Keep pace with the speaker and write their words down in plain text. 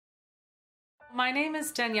My name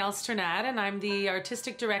is Danielle Sternad, and I'm the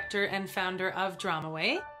Artistic Director and founder of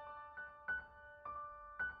Dramaway.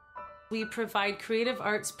 We provide creative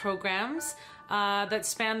arts programs that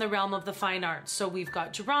span the realm of the fine arts. So we've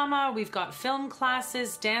got drama, we've got film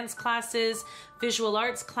classes, dance classes, visual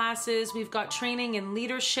arts classes, we've got training in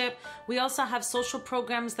leadership. We also have social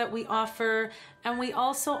programs that we offer, and we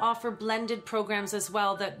also offer blended programs as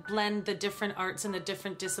well that blend the different arts and the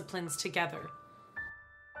different disciplines together.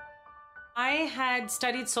 I had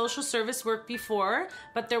studied social service work before,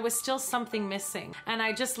 but there was still something missing. And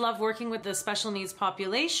I just love working with the special needs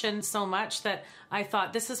population so much that I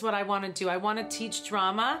thought, this is what I want to do. I want to teach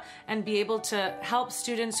drama and be able to help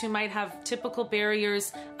students who might have typical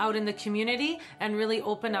barriers out in the community and really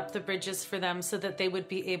open up the bridges for them so that they would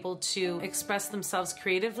be able to express themselves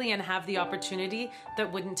creatively and have the opportunity that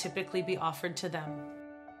wouldn't typically be offered to them.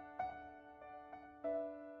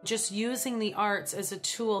 Just using the arts as a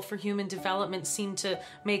tool for human development seemed to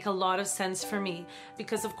make a lot of sense for me,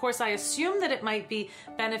 because of course I assumed that it might be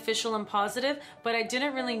beneficial and positive, but I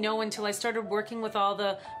didn't really know until I started working with all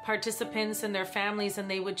the participants and their families, and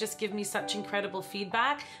they would just give me such incredible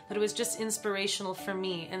feedback that it was just inspirational for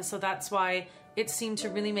me. And so that's why it seemed to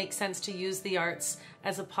really make sense to use the arts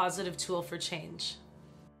as a positive tool for change.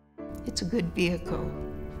 It's a good vehicle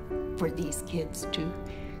for these kids to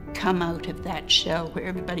come out of that shell where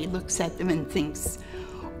everybody looks at them and thinks,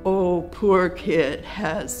 oh, poor kid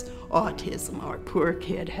has autism, or poor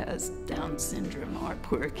kid has Down syndrome, or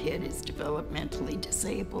poor kid is developmentally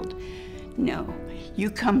disabled. No,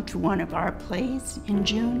 you come to one of our plays in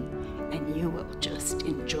June and you will just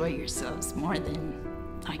enjoy yourselves more than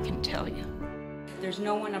I can tell you. There's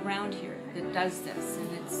no one around here that does this,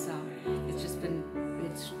 and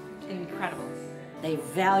it's incredible. They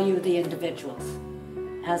value the individuals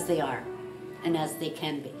as they are and as they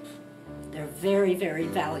can be. They're very, very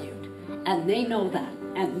valued, and they know that,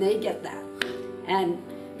 and they get that. And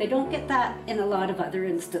they don't get that in a lot of other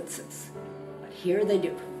instances, but here they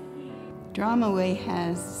do. Dramaway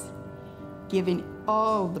has given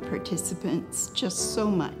all the participants just so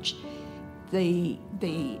much. They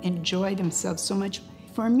enjoy themselves so much.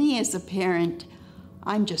 For me as a parent,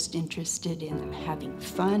 I'm just interested in them having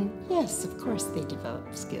fun. Yes, of course they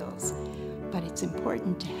develop skills, but it's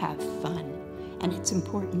important to have fun, and it's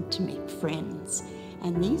important to make friends.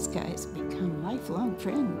 And these guys become lifelong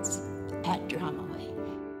friends at Dramaway.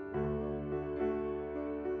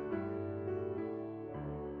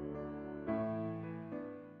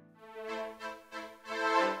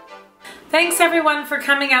 Thanks everyone for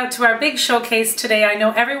coming out to our big showcase today. I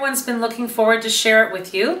know everyone's been looking forward to share it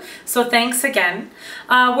with you, so thanks again.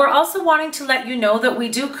 We're also wanting to let you know that we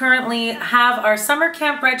do currently have our summer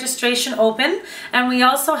camp registration open, and we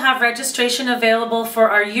also have registration available for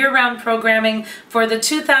our year-round programming for the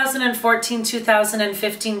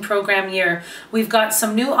 2014-2015 program year. We've got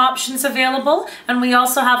some new options available, and we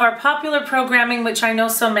also have our popular programming, which I know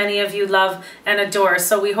so many of you love and adore.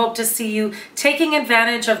 So we hope to see you taking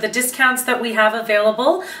advantage of the discounts that we have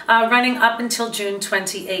available running up until June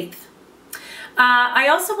 28th. I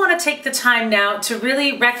also want to take the time now to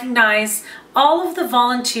really recognize all of the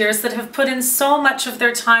volunteers that have put in so much of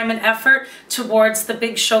their time and effort towards the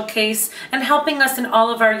big showcase and helping us in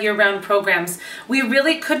all of our year-round programs. We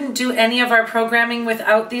really couldn't do any of our programming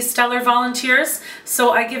without these stellar volunteers,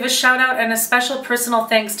 so I give a shout out and a special personal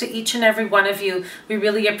thanks to each and every one of you. We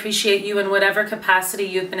really appreciate you in whatever capacity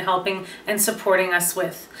you've been helping and supporting us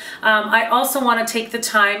with. I also want to take the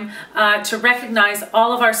time to recognize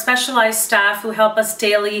all of our specialized staff who help us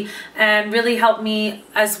daily and really help me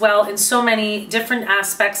as well in so many different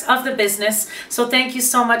aspects of the business. So thank you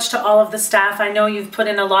so much to all of the staff. I know you've put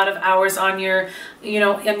in a lot of hours on your,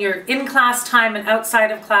 in your in-class time and outside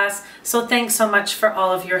of class. So thanks so much for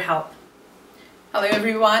all of your help. Hello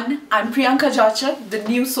everyone, I'm Priyanka Jachak, the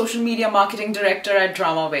new social media marketing director at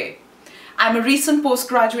Dramaway. I'm a recent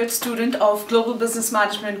postgraduate student of Global Business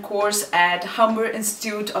Management course at Humber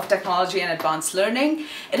Institute of Technology and Advanced Learning.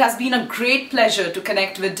 It has been a great pleasure to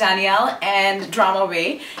connect with Danielle and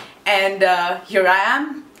Dramaway, and here I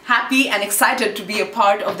am, happy and excited to be a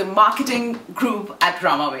part of the marketing group at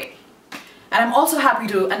Dramaway. And I'm also happy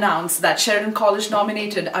to announce that Sheridan College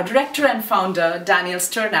nominated our director and founder, Danielle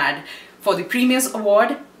Sternad, for the Premier's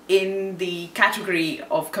Award in the category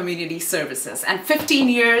of community services. And 15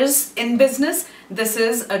 years in business, this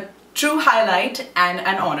is a true highlight and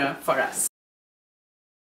an honor for us.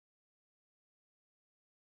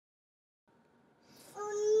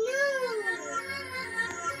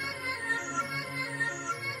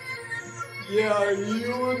 Yeah,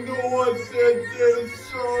 you know what this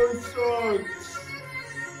so sucks.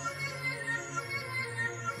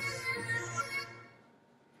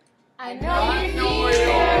 I know you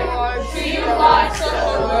here. Do you watch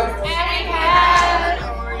SocialWorks? And we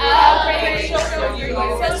have a great show for you.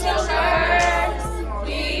 SocialWorks.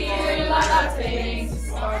 We do lots of things.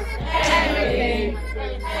 Everything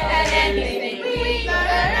and anything. We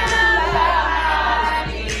learn about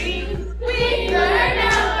hygiene. We learn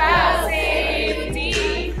about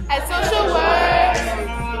safety. At SocialWorks,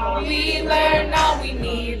 we learn all we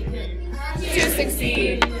need to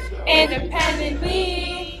succeed independently.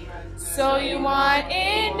 So you want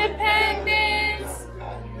independence?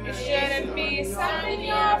 It shouldn't be something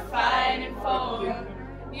you're fighting for.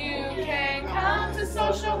 You can come to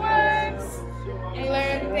SocialWorks and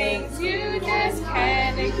learn things you just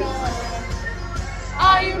can't ignore.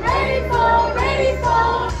 Are you ready for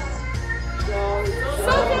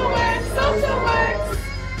SocialWorks, SocialWorks?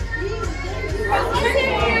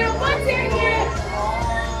 Once you're here,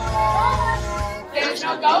 there's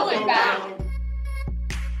no going back.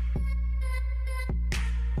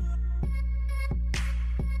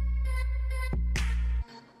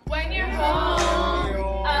 When you're home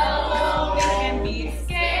alone, it can be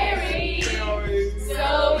scary.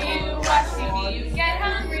 So you watch TV, you get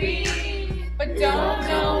hungry, but don't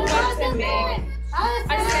know what to make.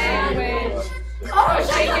 A sandwich or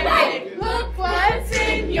shake your head. Look what's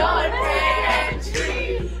in your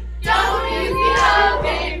pantry. Don't use the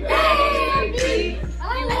oven, baby.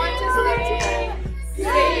 You want to stay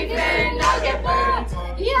safe and not get burned.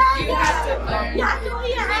 You have to learn. You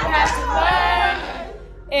have to learn.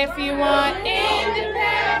 If you want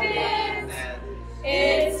independence,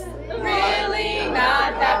 it's really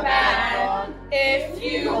not that bad. If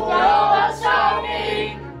you go out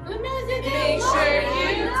shopping, make sure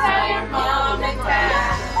you tell your mom and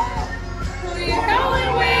dad. Who you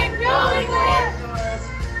going with, going with?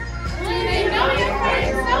 Do they know your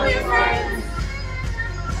friends,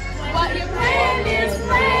 What your plan is,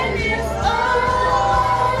 oh.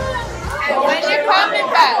 And when you're coming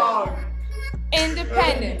back,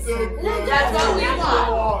 independence, that's what we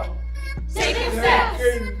want. Taking steps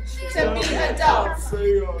to be adults.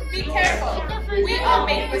 Be careful, we all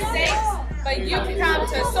make mistakes, but you can come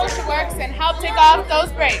to SocialWorks and help take off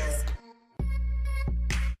those breaks.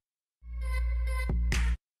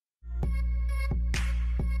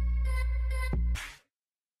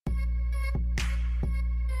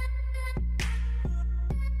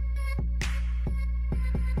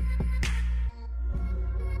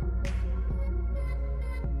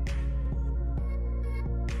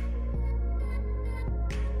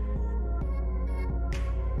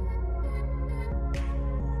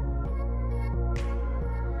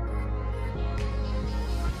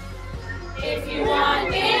 If you want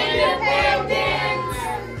independence,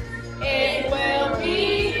 it will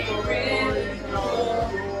be really cool.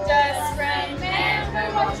 Just remember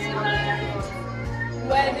what you learned,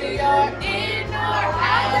 whether you're in or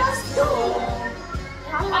out of school.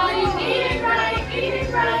 Are you eating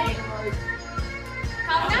right,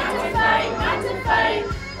 How not to fight,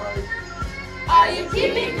 Are you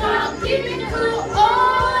keeping calm, keeping cool?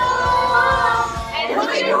 Oh, and who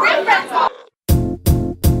you rip from?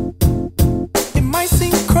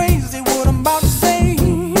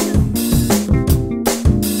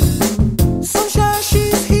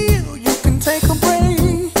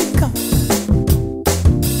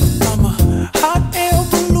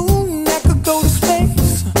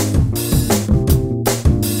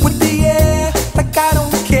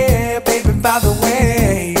 By the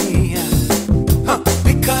way,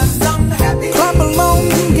 because I'm happy. Clap along.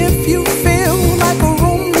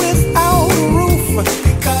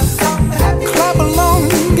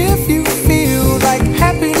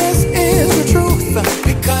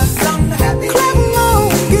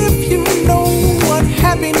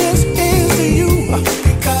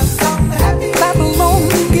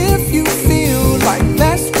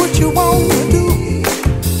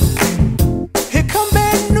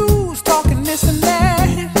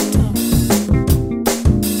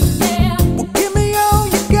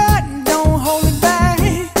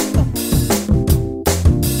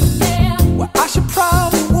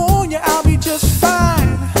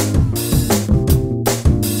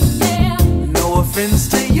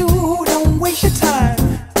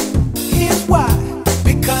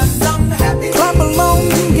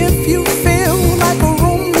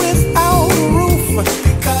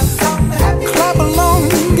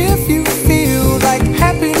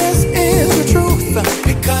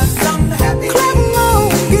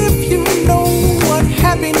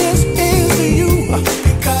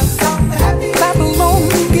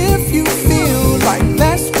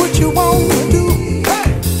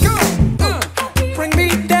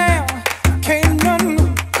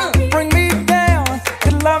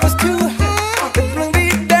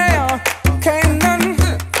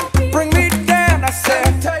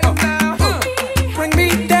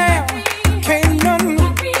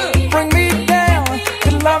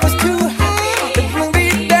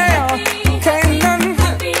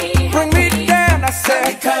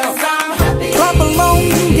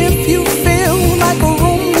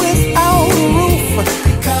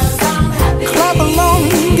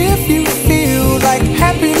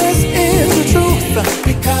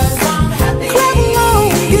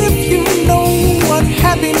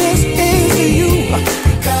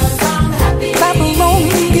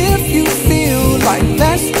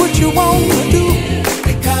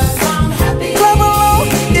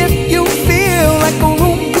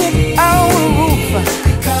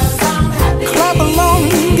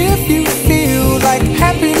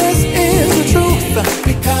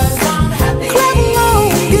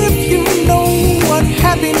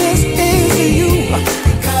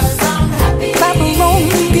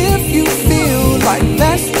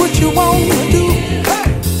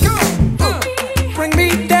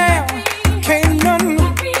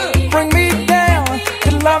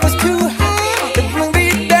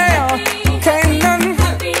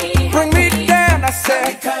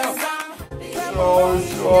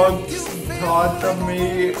 taught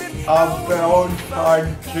me about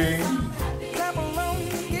hygiene.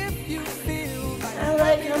 I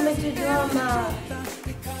like coming to drama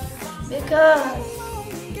because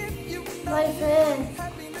my friends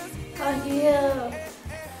are here.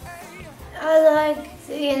 I like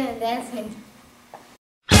singing and dancing.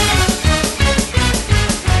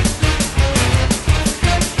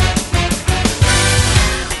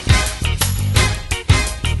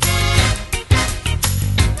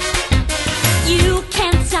 You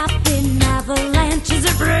can't stop an avalanche as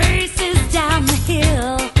it races down the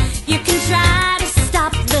hill. You can try to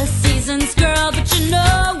stop the seasons, girl, but you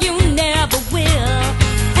know you never will.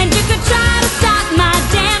 And you could try to stop my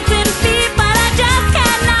dancing feet, but I just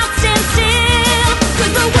cannot stand still.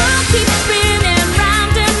 'Cause the world keeps spinning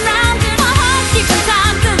round and round. My heart keeps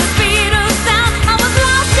time to the speed of sound. I was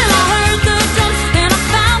lost till I heard the drums and I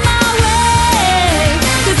found my way.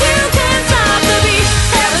 'Cause you can't stop the beat.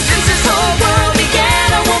 Ever since this whole world began,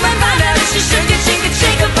 a woman found out if she shook it, she could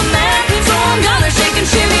shake up a man. So I'm gonna shake and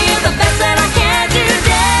shimmy at the best that I can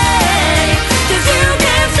today. 'Cause you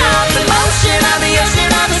can't stop the motion of the ocean,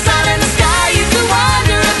 of the sun and the sky. You could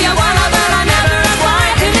wonder if you wanna, but I never have why.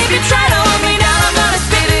 And if you try to hold me down, I'm gonna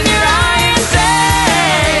spit in your eye and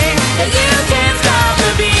say that you can't stop the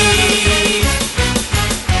beat.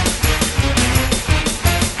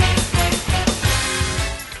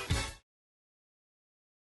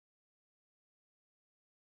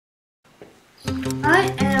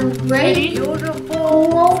 I am great,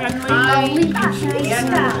 beautiful, lovely,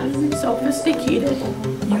 Sophisticated,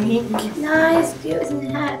 unique, nice, cute,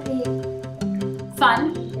 and happy.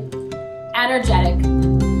 fun, energetic,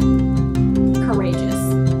 courageous,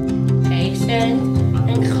 patient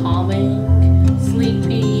and calming,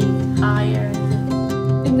 sleepy and tired,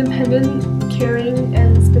 Independent, caring,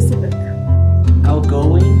 and specific.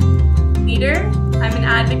 outgoing, leader, I'm an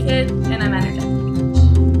advocate, and I'm energetic.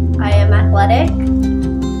 I am athletic,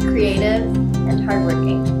 creative, and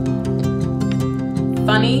hardworking.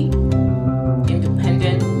 Funny,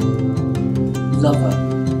 independent, lover.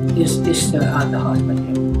 This the heart right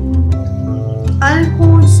here. I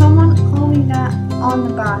called someone called me that on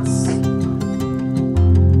the bus.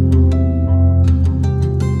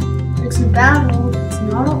 It's a battle. It's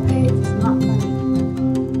not okay. It's not funny.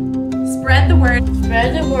 spread the word,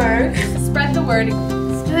 spread the word, spread the word,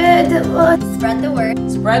 Spread the word. Spread the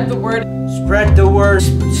word. spread the word. Spread the word.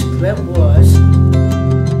 Spread words.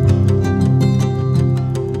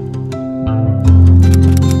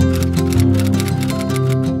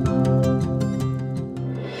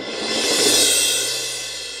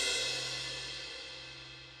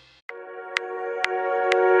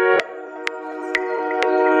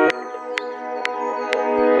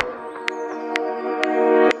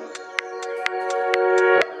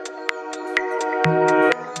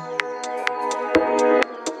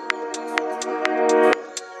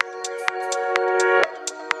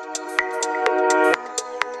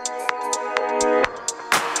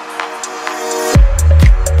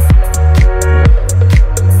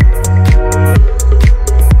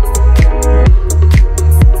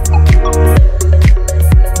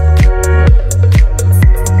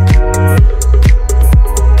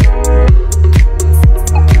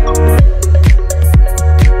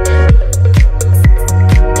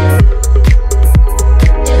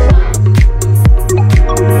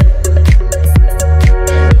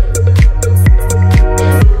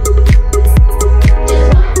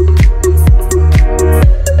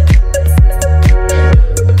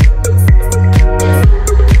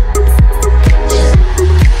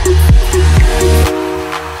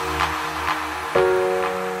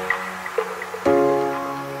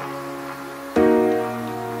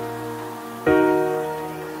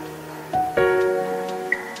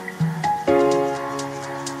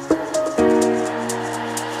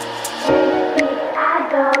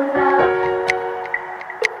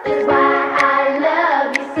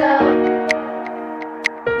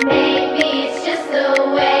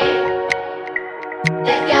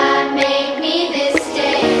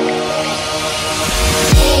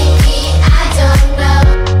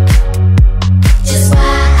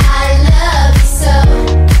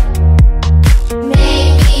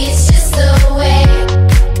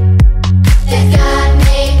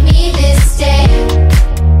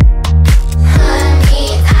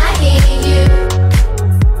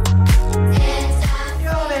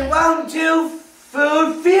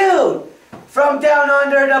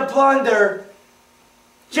 Plunder,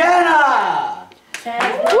 Jenna!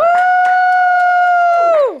 Woo!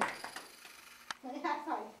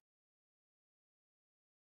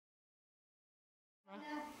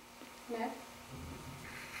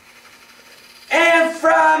 And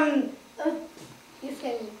from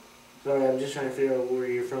Sorry, I'm just trying to figure out where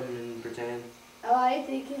you're from in Britain. Oh, I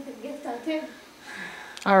think you can get that too.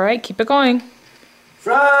 All right, keep it going.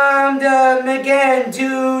 From the McGinn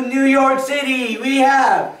to New York City, we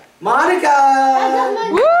have Monica.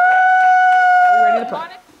 Woo! Are we ready to play?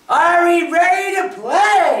 Are we ready to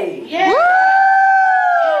play? Yeah.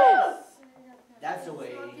 That's the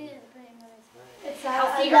way. It's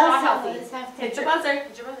Healthy or not healthy? Hit your buzzer.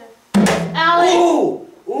 Hit your buzzer. Alex.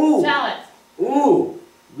 Ooh. Tell it. Ooh.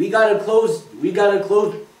 We got a closed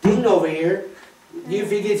thing over here. Do you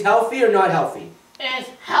think it's healthy or not healthy? It's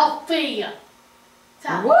healthy.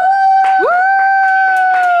 Tell Woo! Woo!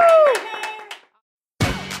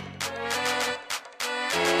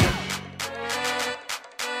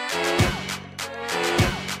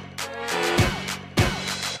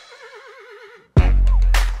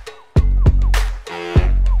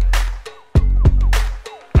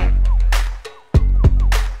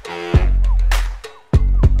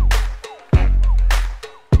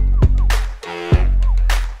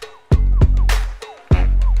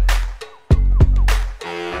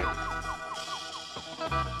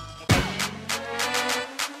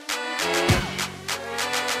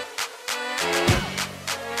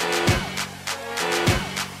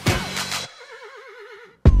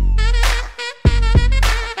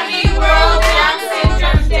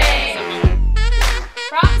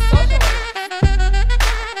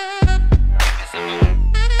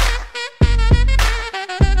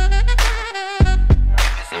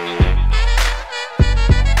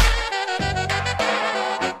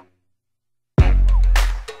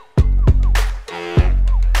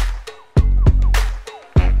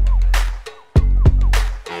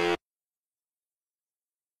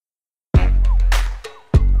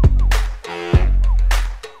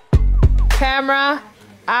 Camera,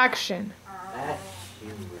 action.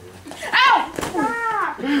 Ow!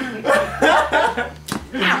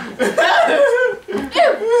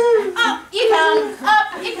 Up you come,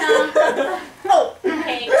 up you come. Oh,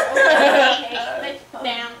 okay. Let's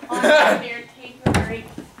down on here, take a break.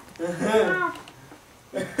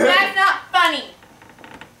 That's not funny.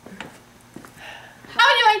 How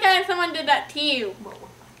would you like that if someone did that to you?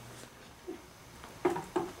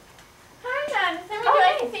 Hi, Dad. Would you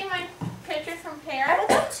like to see my pictures from Paris? I would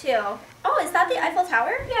love to. Oh, is that the Eiffel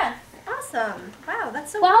Tower? Yes. Awesome. Wow,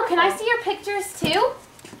 that's so Well, wonderful. can I see your pictures too?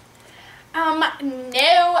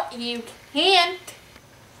 No, you can't.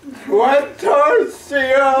 What does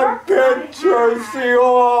see picture see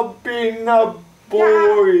all being a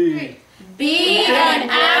boy? Be an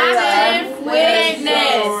active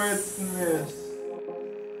witness.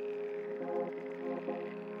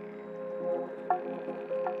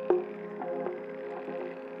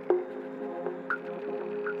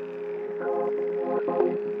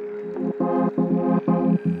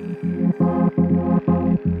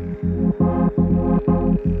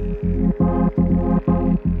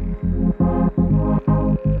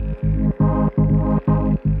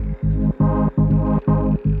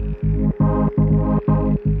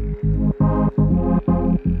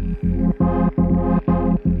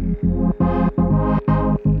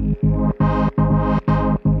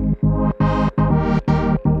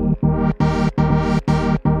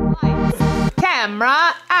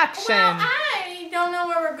 Camera, action. Well, I don't know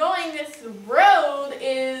where we're going. This road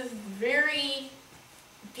is very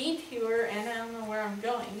detour and I don't know where I'm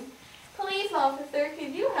going. Police officer,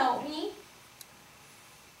 could you help me?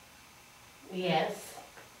 Yes.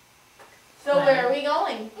 So where are we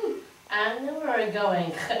going? I know where we're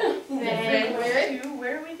going. Then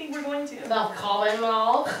Where do we think we're going to? The Common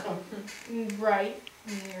Mall. right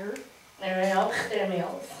near. Marino,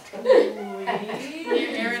 Samuels.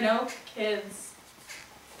 Near Marino, kids.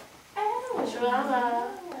 Drama.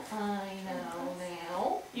 I know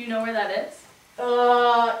now. You know where that is?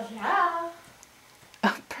 Yeah.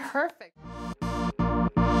 Perfect.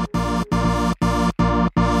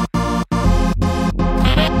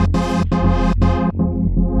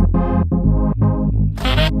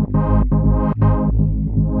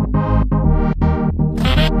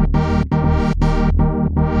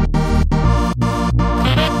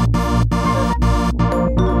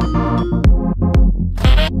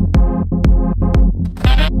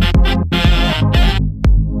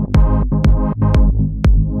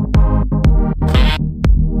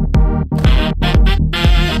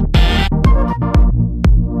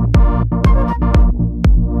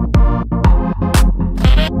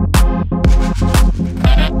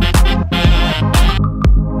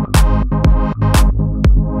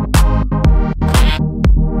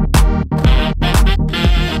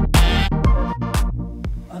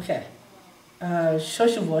 Okay.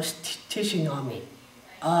 SocialWorks teaching on me.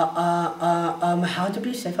 how to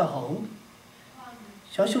be safe at home.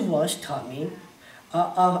 SocialWorks taught me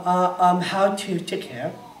how to take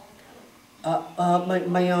care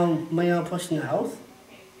my own personal health.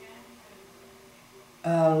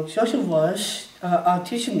 SocialWorks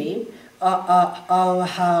teaching me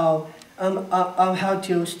how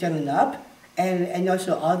to stand up and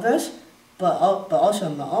also others, but also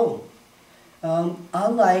my own. I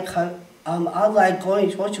like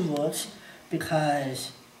going to SocialWorks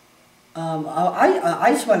because I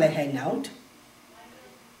just want to hang out.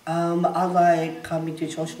 I like coming to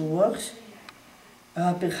SocialWorks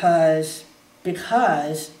because I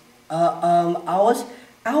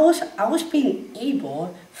was being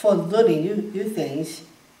able for learning new things,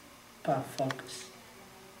 but focus.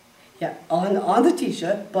 Yeah, on the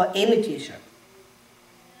teacher, but in the teacher.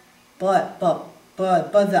 But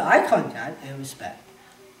the eye contact and respect.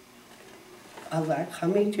 I like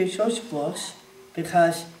coming to SocialWorks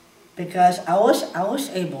because I was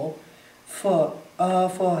able for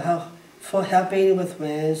helping with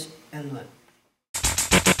friends and learn.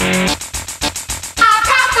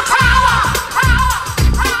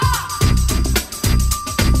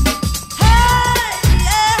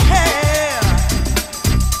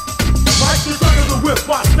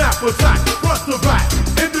 Attack, front to back,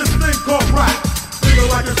 in this thing called rap. Feel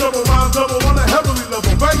like a double rhyme double on a heavily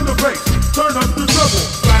level. Bang the bass, turn up the treble.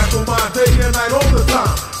 Flash on my day and night all the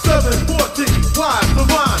time. 714, wise the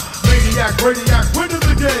line. Maniac, radiac, winning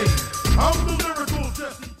the game. I'm the lyrical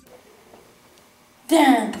Jesse.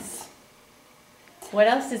 Dance. What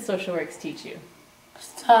else did SocialWorks teach you?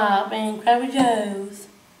 Stop and grab your toes.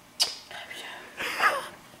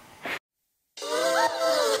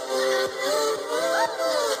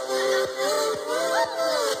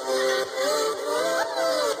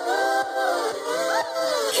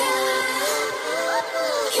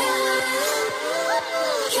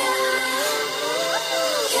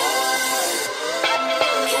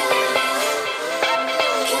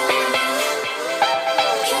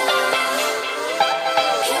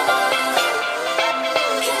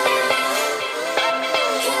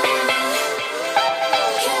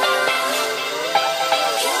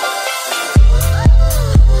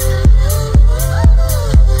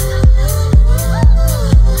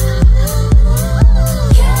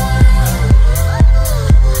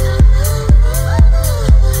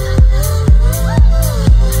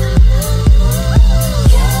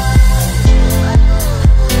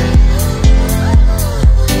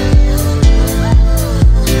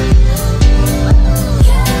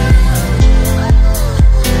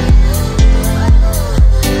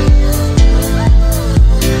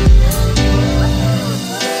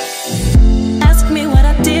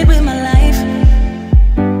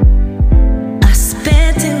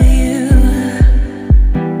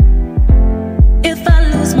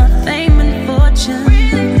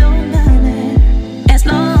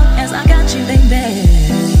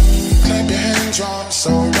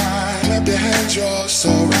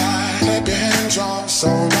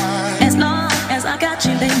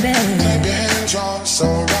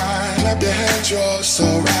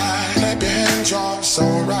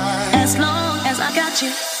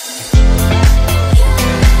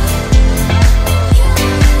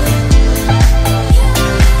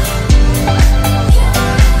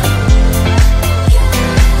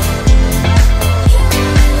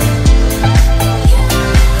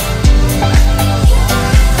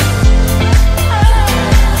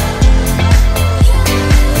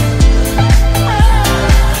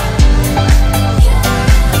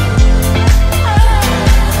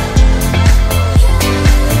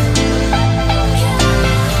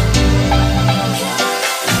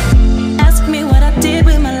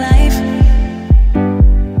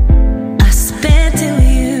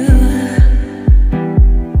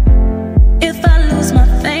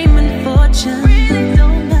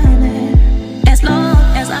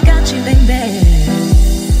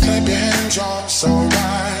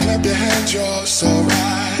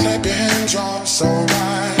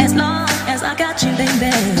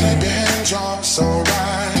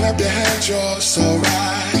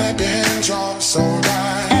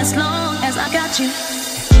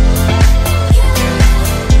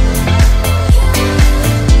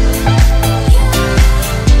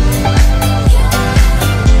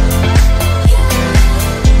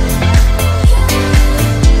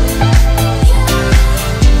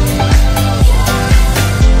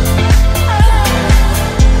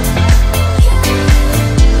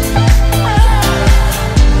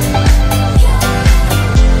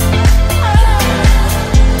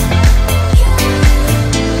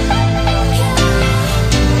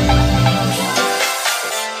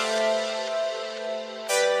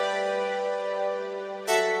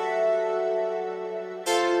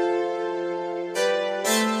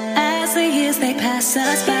 pass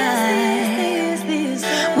us by.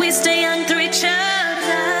 We stay young through each other's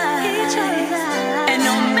eyes. And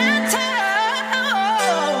no matter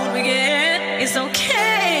how old we get, it's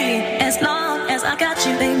okay as long as I got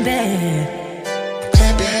you, baby.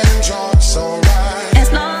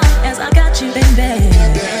 As long as I got you, baby.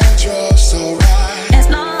 As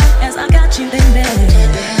long as I got you, baby.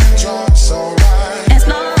 As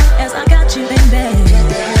long as I got you, baby.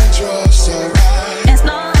 As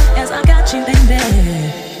long as I got you, baby.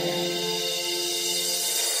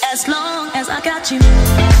 As long as I got you.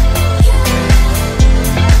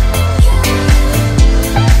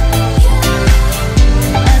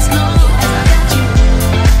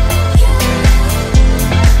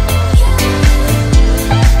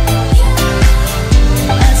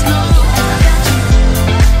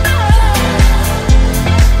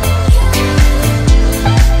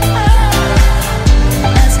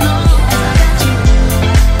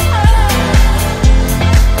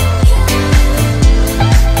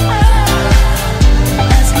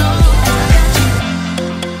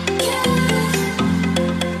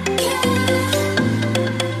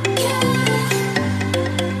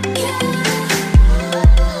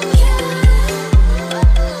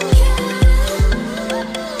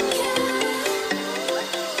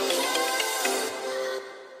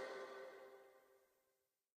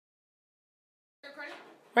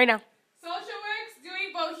 Right now. SocialWorks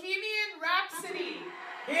doing Bohemian Rhapsody.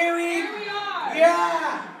 Here we are.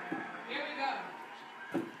 Yeah. Here we go.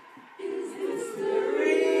 Is this the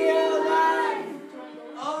real life,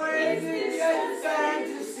 or is it just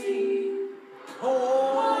fantasy?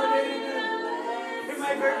 Oh, here's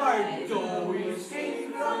my favorite part. Don't we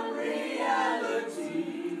escape from reality?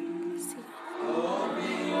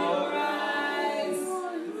 Open your eyes,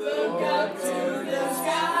 look up to the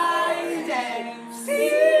skies and see.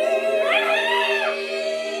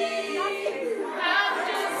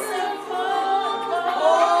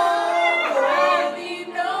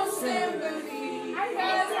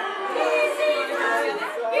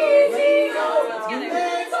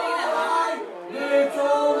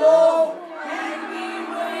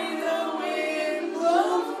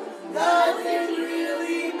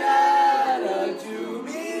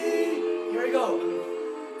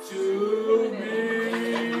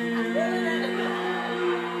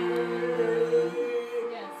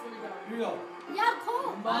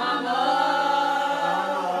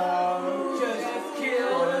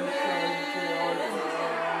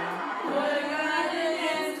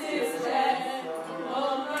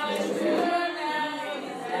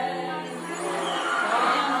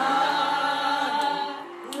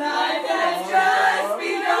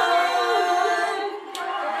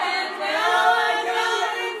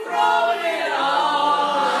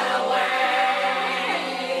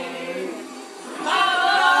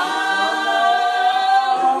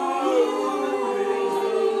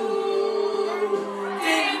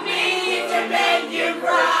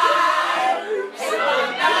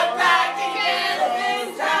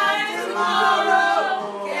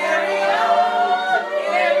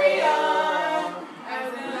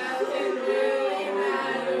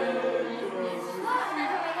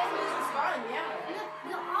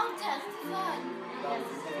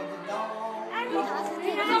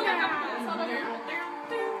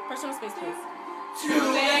 Personal space, please. Too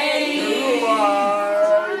late.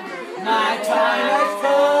 My time has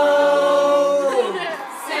come.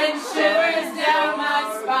 Send shivers down my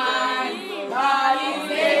spine.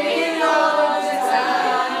 Body's aching all the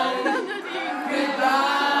time.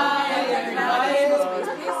 Goodbye, everybody.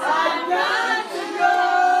 I've got to go.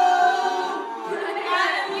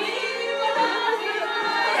 And leave you behind.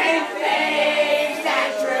 Ain't things that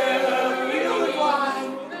true? You know which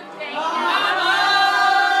one?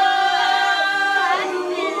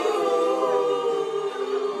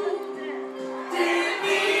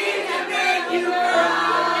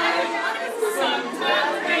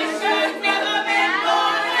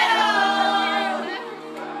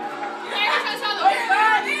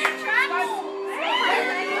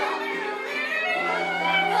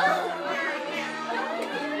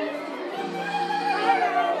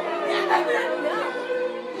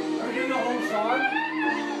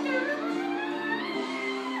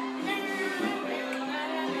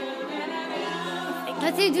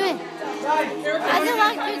 What's he doing? How's it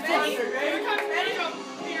like to do? Here comes Ready, go.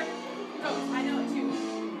 Here. Go. I know it too.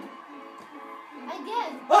 I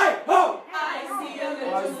guess. Hey, ho! I see a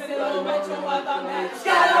little silhouette of a man.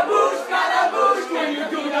 Scaraboo!